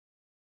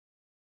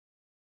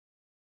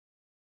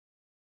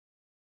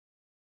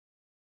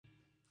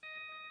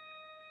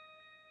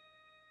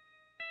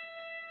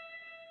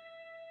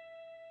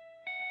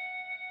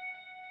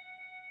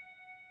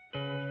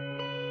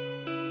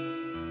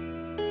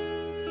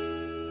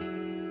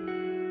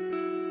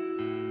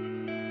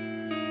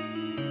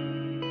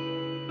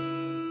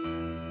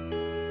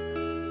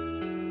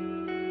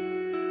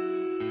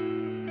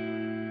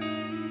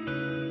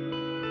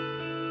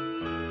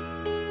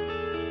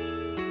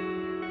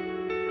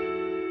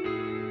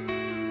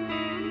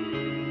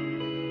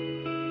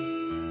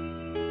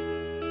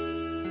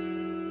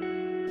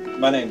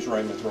My name is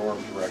Raymond Thrower,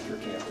 I'm Director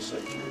of Campus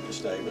Safety at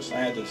Gustavus. I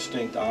had the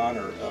distinct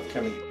honor of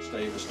coming to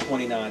Gustavus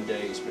 29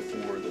 days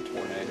before the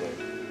tornado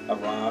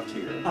arrived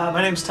here. My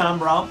name is Tom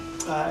Brown.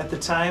 At the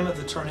time of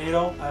the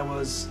tornado, I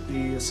was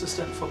the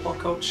assistant football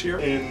coach here.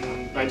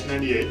 In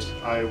 1998,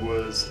 I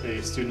was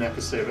a student at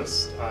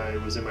Gustavus. I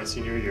was in my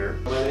senior year.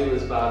 My name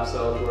is Bob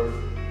Southworth.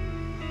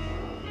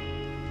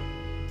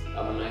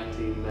 I'm a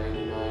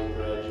 1999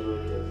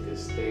 graduate of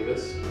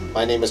Gustavus.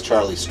 My name is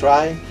Charlie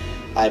Stry.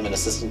 I'm an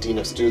assistant dean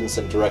of students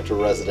and director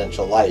of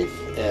residential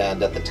life.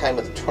 And at the time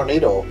of the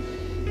tornado,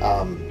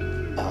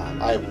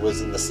 I was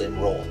in the same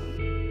role.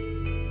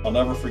 I'll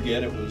never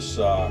forget, it was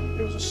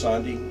a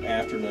Sunday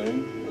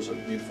afternoon. It was a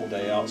beautiful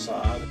day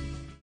outside.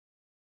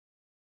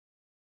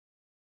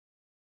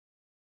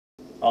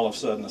 All of a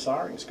sudden the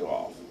sirens go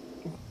off.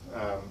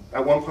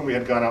 At one point we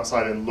had gone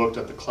outside and looked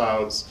at the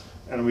clouds,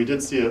 and we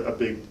did see a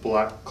big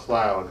black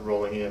cloud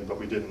rolling in, but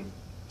we didn't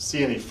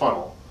see any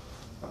funnel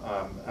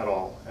at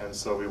all. And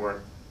so we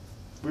were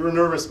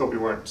nervous, but we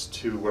weren't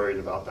too worried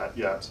about that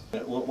yet.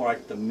 It looked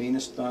like the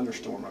meanest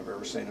thunderstorm I've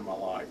ever seen in my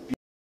life.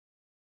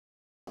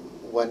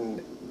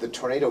 When the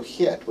tornado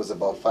hit was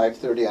about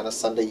 5:30 on a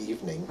Sunday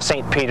evening.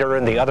 St. Peter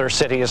and the other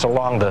cities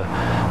along the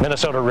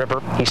Minnesota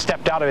River. He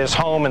stepped out of his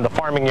home in the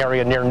farming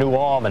area near New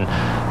Ulm and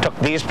took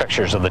these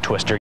pictures of the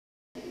twister.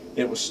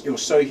 It was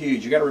so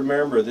huge. You got to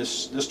remember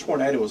this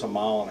tornado was 1.5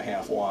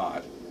 miles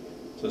wide.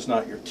 So it's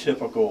not your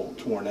typical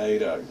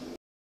tornado.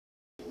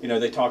 You know,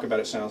 they talk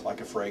about it sounds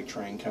like a freight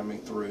train coming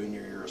through and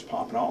your ears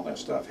popping. All that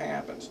stuff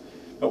happens.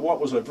 But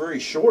what was a very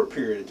short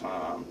period of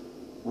time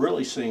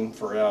really seemed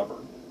forever.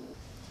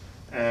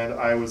 And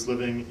I was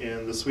living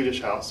in the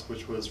Swedish house,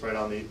 which was right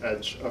on the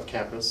edge of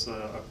campus,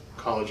 a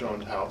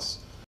college-owned house.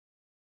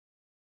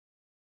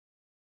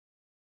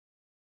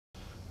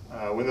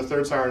 When the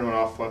third siren went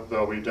off,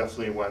 though, we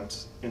definitely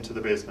went into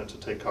the basement to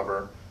take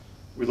cover.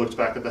 We looked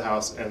back at the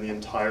house, and the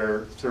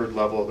entire third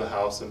level of the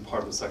house and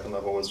part of the second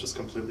level was just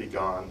completely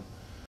gone.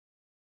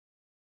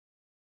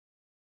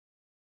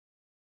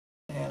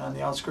 And on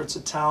the outskirts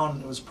of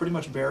town, it was pretty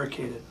much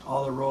barricaded.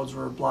 All the roads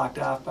were blocked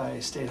off by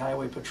State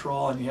Highway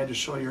Patrol, and you had to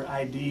show your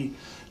ID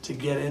to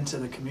get into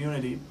the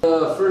community.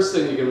 The first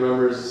thing you can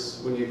remember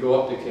is when you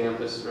go up to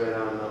campus right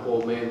on the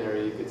Old Main there,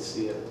 you could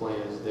see it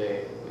plain as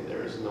day. I mean,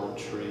 there's no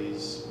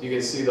trees. You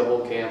can see the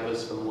whole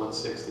campus from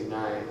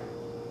 169.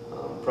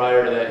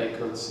 Prior to that, you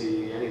couldn't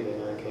see anything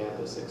on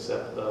campus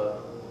except the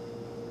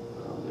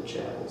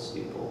chapel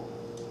steeple.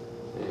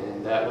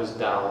 And that was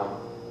down.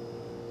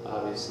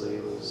 Obviously,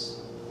 it was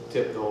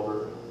tipped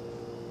over.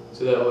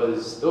 So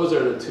those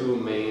are the two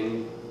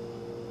main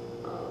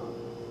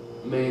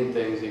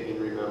things you can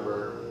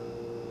remember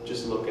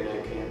just looking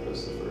at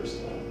campus the first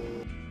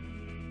time.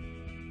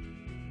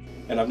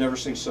 And I've never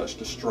seen such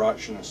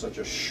destruction in such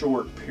a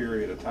short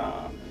period of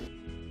time.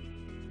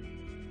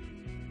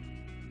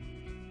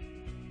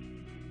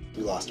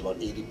 We lost about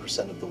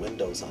 80% of the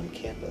windows on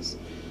campus.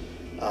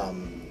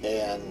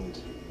 And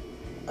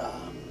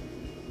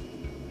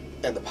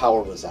the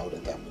power was out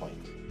at that point.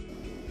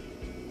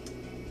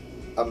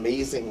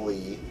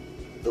 Amazingly,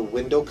 the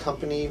window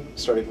company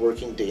started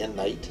working day and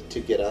night to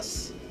get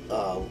us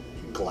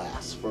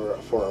glass for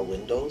our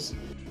windows.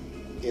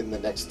 In the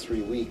next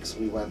 3 weeks,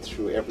 we went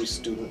through every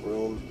student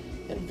room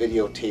and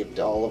videotaped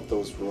all of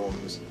those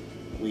rooms.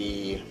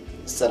 We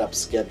set up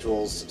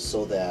schedules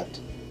so that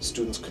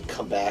students could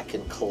come back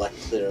and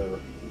collect their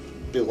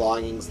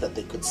belongings that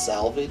they could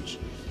salvage,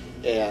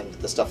 and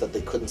the stuff that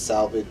they couldn't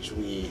salvage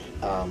we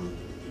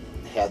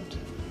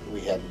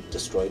had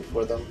destroyed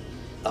for them.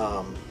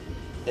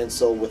 And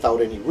so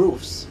without any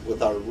roofs,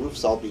 with our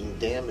roofs all being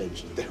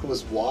damaged, there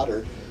was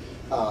water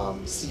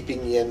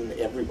seeping in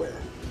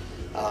everywhere.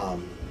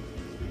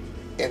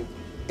 And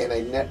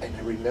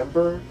I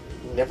remember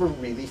never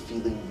really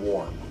feeling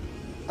warm.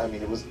 I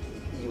mean,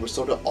 you were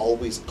sort of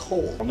always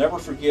cold. I'll never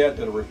forget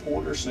that a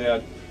reporter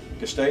said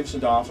Gustavus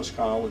Adolphus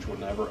College would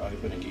never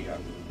open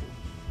again.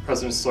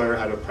 President Sawyer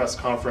had a press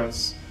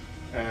conference,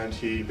 and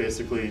he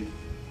basically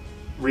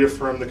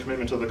reaffirmed the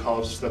commitment of the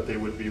college that they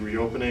would be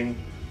reopening,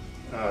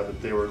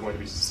 that they were going to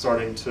be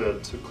starting to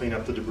clean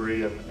up the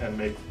debris and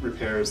make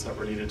repairs that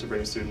were needed to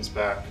bring students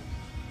back.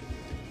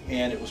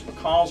 And it was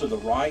because of the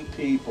right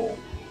people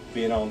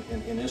being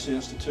in this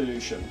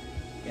institution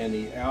and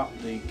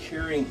the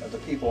caring of the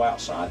people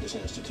outside this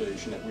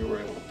institution that we were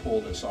able to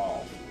pull this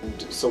off.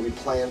 And so we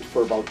planned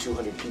for about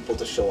 200 people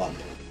to show up.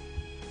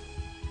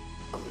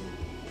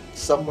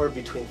 Somewhere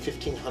between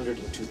 1,500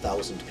 and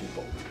 2,000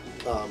 people,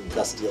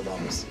 Gusty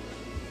alums,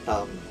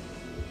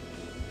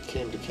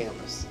 came to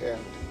campus, and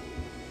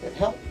it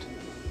helped,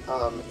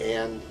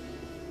 and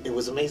it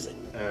was amazing.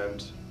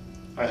 And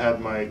I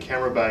had my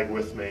camera bag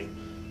with me.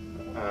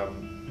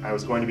 I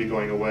was going to be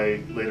going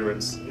away later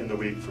in the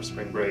week for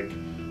spring break,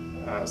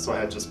 so I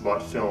had just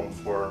bought film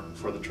for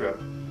the trip.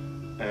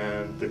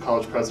 And the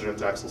college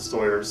president, Axel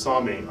Sawyer,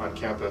 saw me on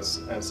campus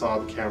and saw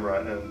the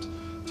camera and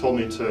told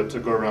me to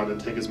go around and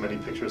take as many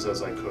pictures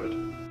as I could.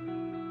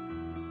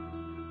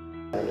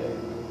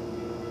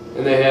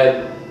 And they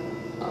had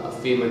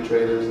FEMA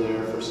trailers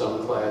there for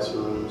some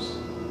classrooms.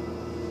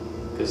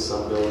 because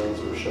some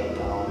buildings were shut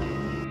down.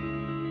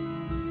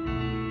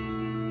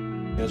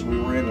 As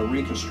we were in the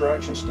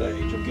reconstruction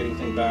stage of getting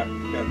things back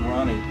and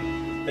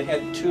running, they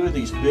had two of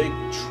these big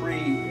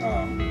tree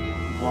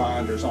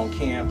grinders on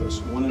campus,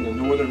 one in the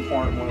northern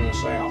part and one in the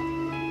south.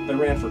 They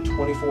ran for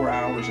 24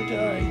 hours a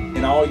day,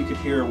 and all you could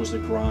hear was the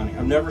grinding.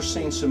 I've never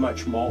seen so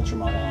much mulch in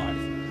my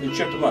life. They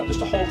chipped them up,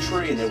 just a whole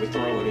tree, and they would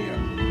throw it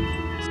in.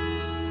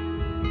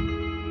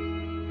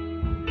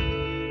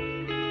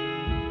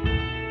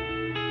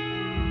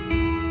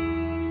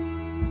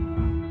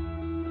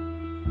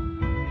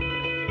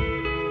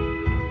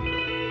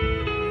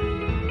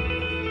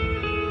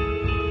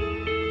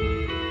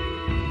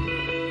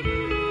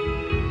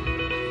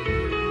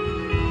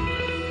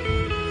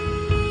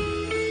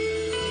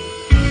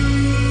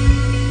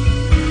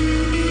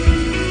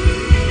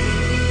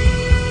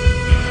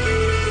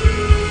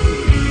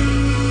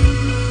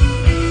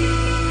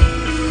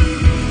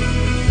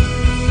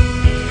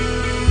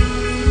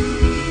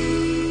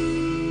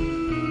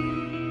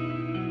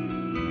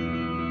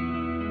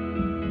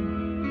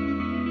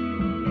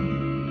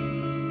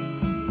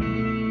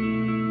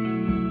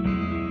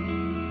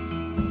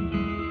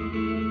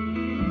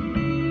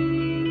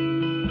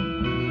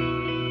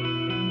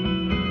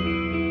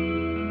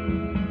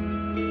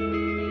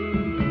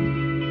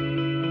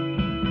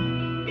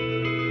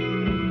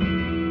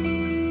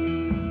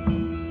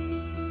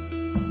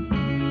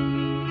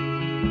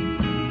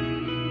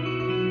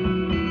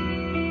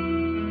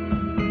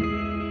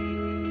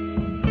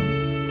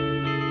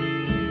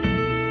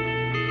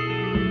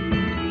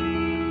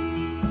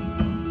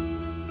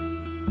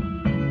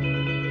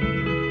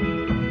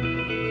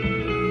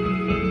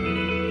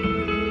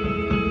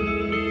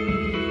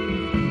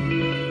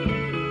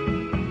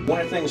 One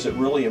of the things that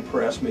really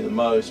impressed me the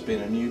most,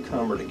 being a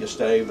newcomer to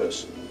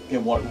Gustavus,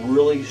 and what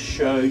really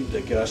showed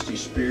the Gusty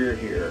spirit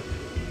here,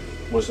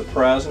 was the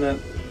president,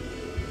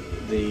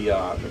 the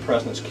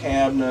president's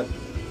cabinet,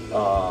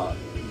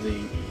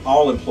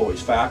 all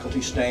employees,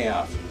 faculty,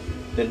 staff.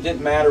 That it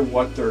didn't matter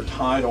what their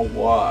title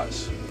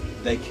was.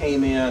 They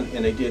came in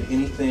and they did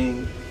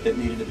anything that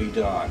needed to be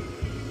done.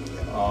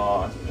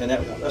 And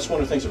that's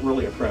one of the things that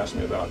really impressed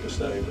me about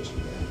Gustavus.